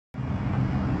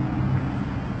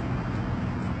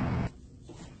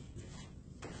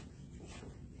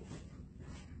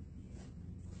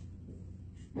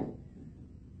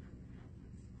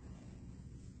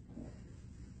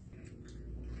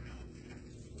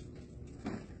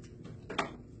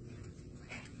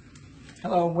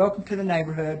Hello, welcome to the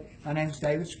neighborhood. My name is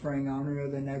David Spring, owner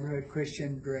of the Neighborhood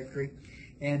Christian Directory.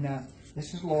 And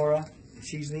this is Laura.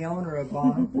 She's the owner of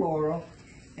Bonham, Floral.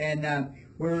 And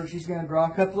she's going to draw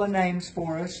a couple of names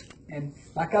for us. And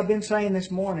like I've been saying this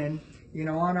morning, you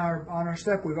know, on our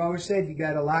stuff, we've always said you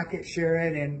got to like it, share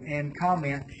it, and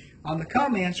comment. On the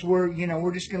comments, we're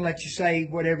just going to let you say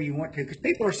whatever you want to, because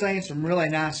people are saying some really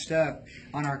nice stuff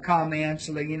on our comments.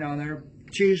 So they're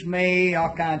choose me,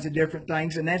 all kinds of different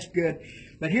things, and that's good.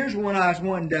 But here's one I was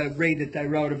wanting to read that they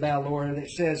wrote about, Laura, that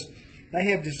says, they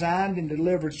have designed and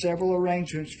delivered several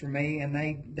arrangements for me, and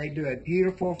they do a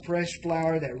beautiful, fresh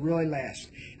flower that really lasts.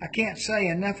 I can't say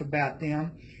enough about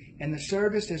them, and the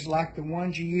service is like the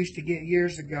ones you used to get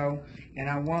years ago, and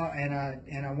I want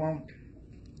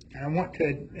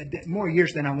to more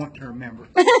years than I want to remember.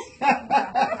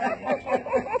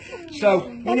 So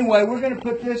anyway, we're going to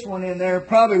put this one in there.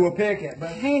 Probably we'll pick it,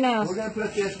 but who knows? We're going to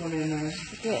put this one in there.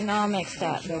 Getting all mixed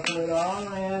up. Shuffle it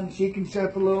all in. She can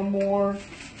shuffle a little more.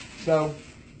 So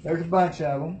there's a bunch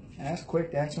of them. That's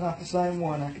quick. That's not the same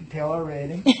one. I can tell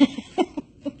already.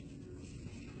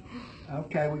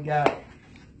 Okay, we got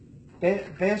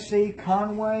Bessie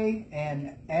Conway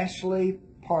and Ashley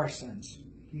Parsons.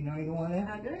 You know either one of them?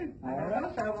 I do. All right.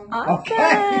 Both of them. Awesome. Okay.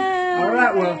 All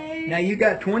right. Well, now you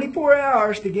got 24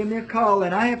 hours to give me a call,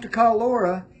 and I have to call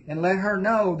Laura and let her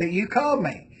know that you called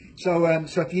me. So,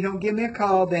 if you don't give me a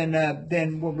call, then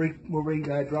we'll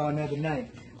draw another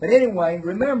name. But anyway,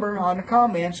 remember on the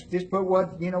comments, just put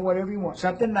whatever you want.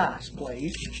 Something nice,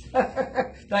 please.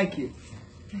 Thank you.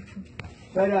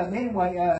 But anyway.